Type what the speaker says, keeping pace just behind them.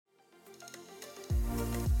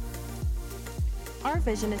Our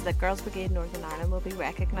vision is that Girls Brigade Northern Ireland will be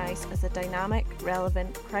recognised as a dynamic,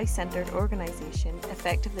 relevant, Christ-centred organisation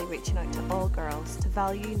effectively reaching out to all girls to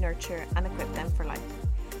value, nurture and equip them for life.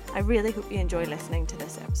 I really hope you enjoy listening to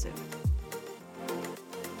this episode.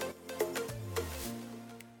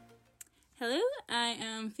 Hello, I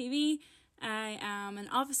am Phoebe. I am an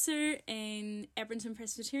officer in Ebrington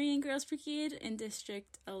Presbyterian Girls Brigade in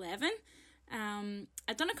District 11.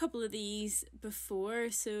 I've done a couple of these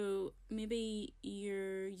before, so maybe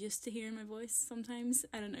you're used to hearing my voice sometimes.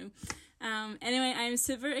 I don't know. Anyway, I'm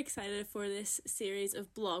super excited for this series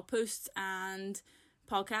of blog posts and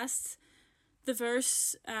podcasts. The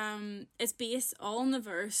verse, it's based all on the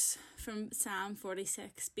verse from Psalm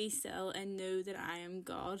 46, "Be still and know that I am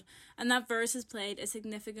God." And that verse has played a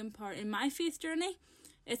significant part in my faith journey.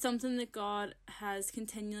 It's something that God has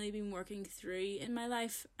continually been working through in my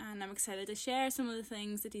life, and I'm excited to share some of the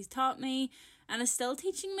things that He's taught me and is still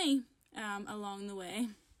teaching me along the way.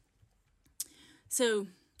 So,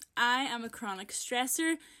 I am a chronic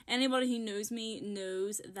stressor. Anybody who knows me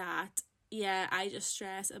knows that, I just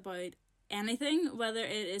stress about anything, whether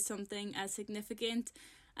it is something as significant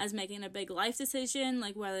as making a big life decision,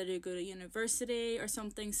 like whether to go to university, or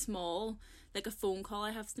something small, like a phone call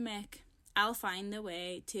I have to make. I'll find a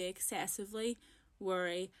way to excessively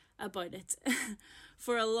worry about it.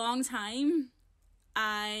 For a long time,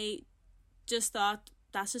 I just thought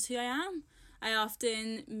that's just who I am. I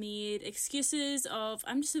often made excuses of,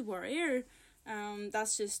 I'm just a worrier.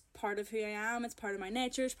 That's just part of who I am. It's part of my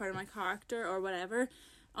nature, it's part of my character, or whatever.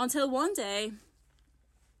 Until one day,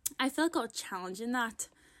 I felt God challenging that.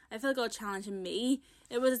 I felt God challenging me.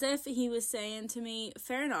 It was as if He was saying to me,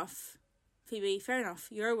 fair enough, Phoebe, fair enough,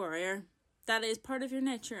 you're a worrier. That is part of your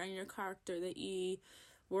nature and your character, that you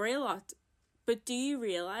worry a lot. But do you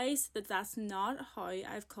realise that that's not how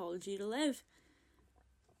I've called you to live?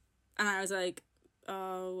 And I was like,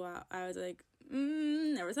 oh, wow. I was like,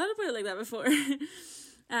 never thought about it like that before.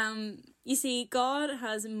 You see, God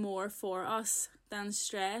has more for us than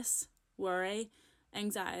stress, worry,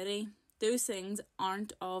 anxiety. Those things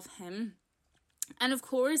aren't of Him. And of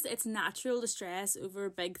course, it's natural to stress over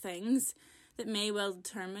big things that may well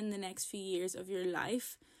determine the next few years of your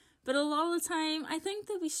life. But a lot of the time, I think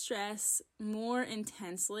that we stress more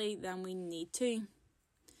intensely than we need to.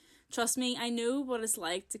 Trust me, I know what it's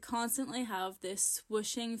like to constantly have this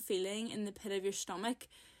swooshing feeling in the pit of your stomach,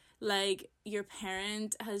 like your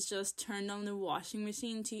parent has just turned on the washing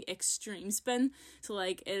machine to extreme spin, so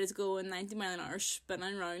like it is going 90 miles an hour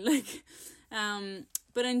spinning around like.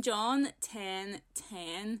 But in John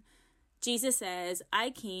 10:10, Jesus says,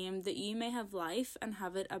 "I came that you may have life and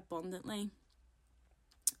have it abundantly."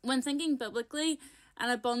 When thinking biblically,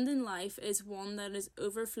 an abundant life is one that is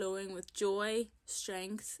overflowing with joy,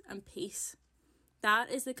 strength, and peace.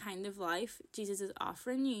 That is the kind of life Jesus is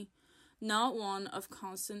offering you. Not one of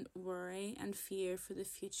constant worry and fear for the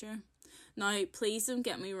future. Now, please don't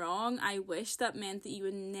get me wrong. I wish that meant that you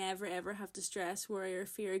would never ever have to stress, worry, or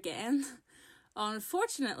fear again.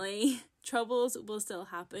 Unfortunately, troubles will still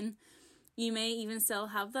happen. You may even still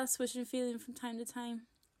have that swishing feeling from time to time.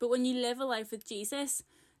 But when you live a life with Jesus,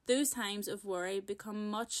 those times of worry become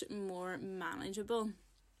much more manageable.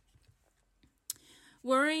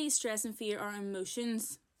 Worry, stress, and fear are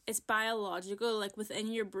emotions. It's biological, like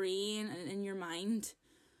within your brain and in your mind.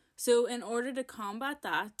 So in order to combat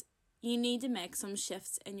that, you need to make some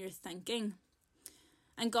shifts in your thinking.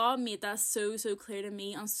 And God made that so clear to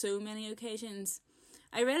me on so many occasions.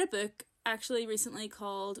 I read a book actually recently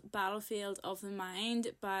called Battlefield of the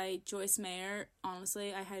Mind by Joyce Meyer.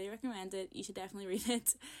 Honestly, I highly recommend it. You should definitely read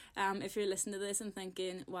it. If you're listening to this and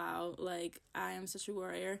thinking, wow, like I am such a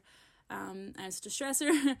worrier. I'm such a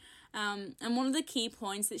stressor. And one of the key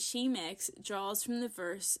points that she makes draws from the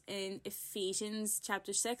verse in Ephesians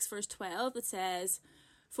chapter 6 verse 12 that says,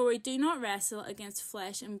 "For we do not wrestle against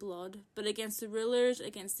flesh and blood, but against the rulers,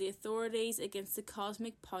 against the authorities, against the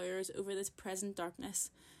cosmic powers over this present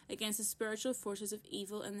darkness, against the spiritual forces of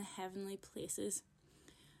evil in the heavenly places."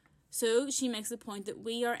 So she makes the point that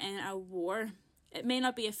we are in a war. It may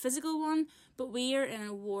not be a physical one, but we are in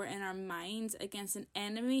a war in our minds against an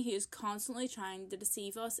enemy who is constantly trying to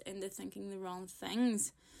deceive us into thinking the wrong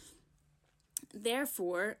things.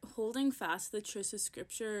 Therefore, holding fast to the truths of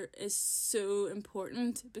Scripture is so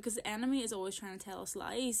important because the enemy is always trying to tell us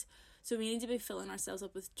lies. So we need to be filling ourselves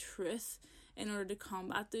up with truth in order to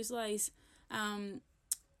combat those lies. In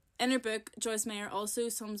her book, Joyce Meyer also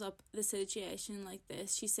sums up the situation like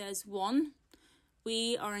this. She says, 1,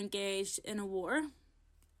 we are engaged in a war.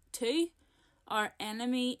 2, our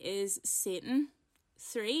enemy is Satan.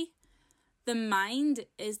 3, the mind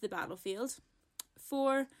is the battlefield.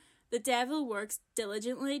 4, The devil works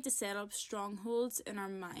diligently to set up strongholds in our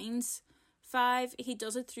minds. 5, he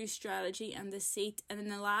does it through strategy and deceit. And then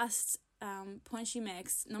the last point she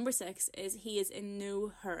makes, number 6, is he is in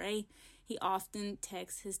no hurry. He often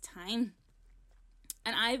takes his time.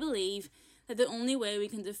 And I believe that the only way we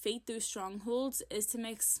can defeat those strongholds is to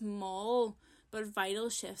make small but vital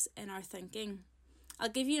shifts in our thinking. I'll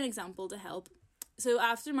give you an example to help. So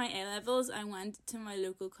after my A-levels, I went to my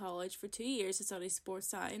local college for 2 years to study sports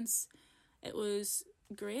science. It was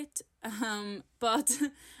great, but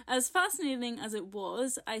as fascinating as it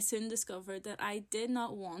was, I soon discovered that I did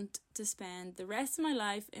not want to spend the rest of my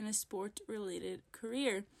life in a sport-related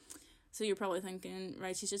career. So you're probably thinking,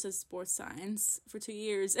 right, she's just a sports science for 2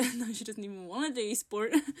 years and now she doesn't even want to do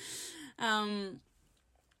sport.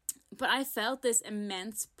 But I felt this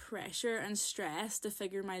immense pressure and stress to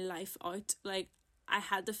figure my life out. Like, I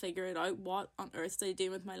had to figure it out. What on earth did I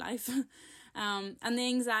do with my life? And the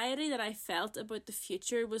anxiety that I felt about the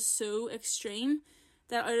future was so extreme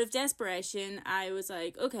that out of desperation, I was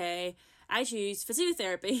like, okay, I choose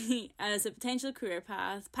physiotherapy as a potential career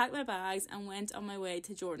path, packed my bags and went on my way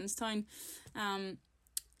to Jordanstown.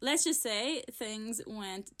 Let's just say things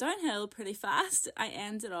went downhill pretty fast. I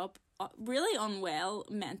ended up really unwell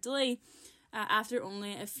mentally after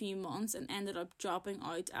only a few months and ended up dropping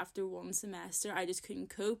out after one semester. I just couldn't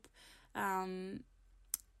cope.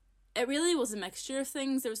 It really was a mixture of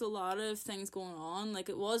things. There was a lot of things going on. Like,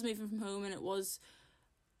 it was moving from home and it wasn't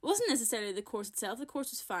necessarily the course itself. The course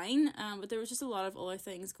was fine, but there was just a lot of other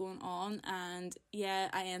things going on, and yeah,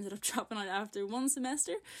 I ended up dropping out after one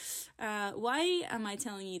semester. Why am I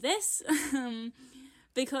telling you this?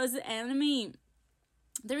 Because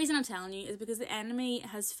the reason I'm telling you is because the enemy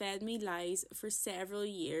has fed me lies for several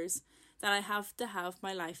years that I have to have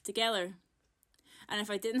my life together. And if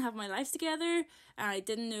I didn't have my life together and I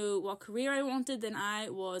didn't know what career I wanted, then I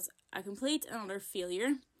was a complete and utter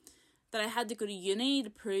failure. That I had to go to uni to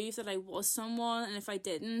prove that I was someone, and if I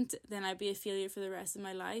didn't, then I'd be a failure for the rest of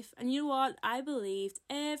my life. And you know what? I believed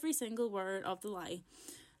every single word of the lie.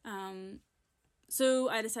 So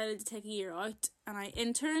I decided to take a year out, and I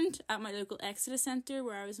interned at my local Exodus Centre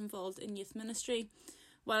where I was involved in youth ministry.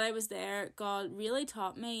 While I was there, God really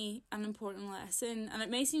taught me an important lesson, and it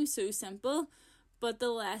may seem so simple, but the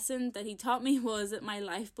lesson that he taught me was that my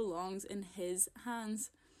life belongs in his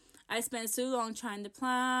hands. I spent so long trying to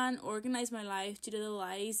plan, organise my life due to the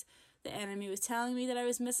lies the enemy was telling me that I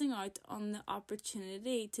was missing out on the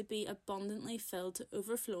opportunity to be abundantly filled to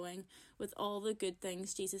overflowing with all the good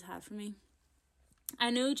things Jesus had for me. I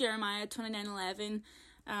know Jeremiah 29:11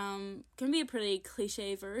 can be a pretty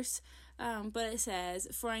cliche verse, but it says,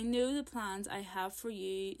 "For I know the plans I have for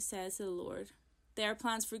you, says the Lord. They are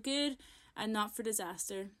plans for good and not for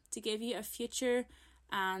disaster, to give you a future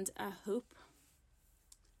and a hope."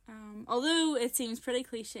 Although it seems pretty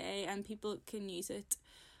cliche and people can use it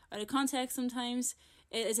out of context sometimes,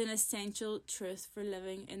 it is an essential truth for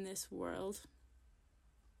living in this world.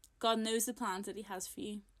 God knows the plans that he has for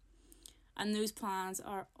you, and those plans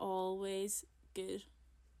are always good.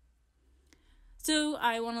 So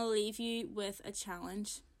I want to leave you with a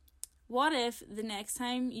challenge. What if the next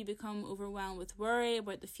time you become overwhelmed with worry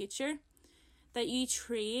about the future, that you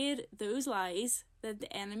trade those lies that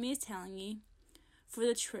the enemy is telling you for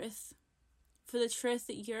the truth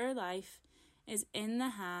that your life is in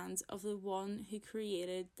the hands of the one who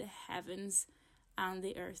created the heavens and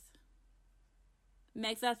the earth?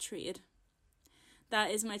 Make that trade.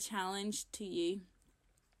 That is my challenge to you.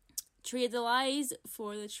 Trade the lies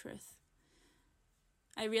for the truth.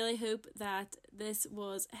 I really hope that this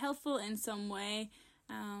was helpful in some way.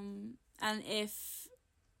 And if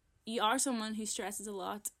you are someone who stresses a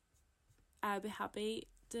lot, I'd be happy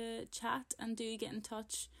to chat and do get in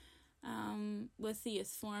touch with the youth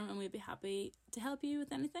forum, and we'd be happy to help you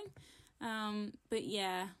with anything. But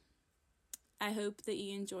yeah, I hope that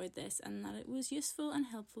you enjoyed this and that it was useful and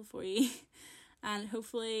helpful for you. And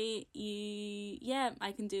hopefully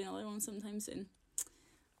I can do another one sometime soon.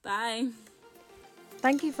 Bye.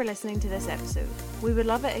 Thank you for listening to this episode. We would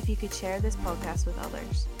love it if you could share this podcast with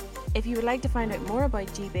others. If you would like to find out more about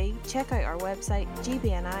GB, check out our website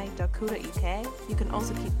gbni.co.uk. You can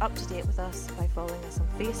also keep up to date with us by following us on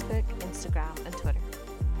Facebook, Instagram and Twitter.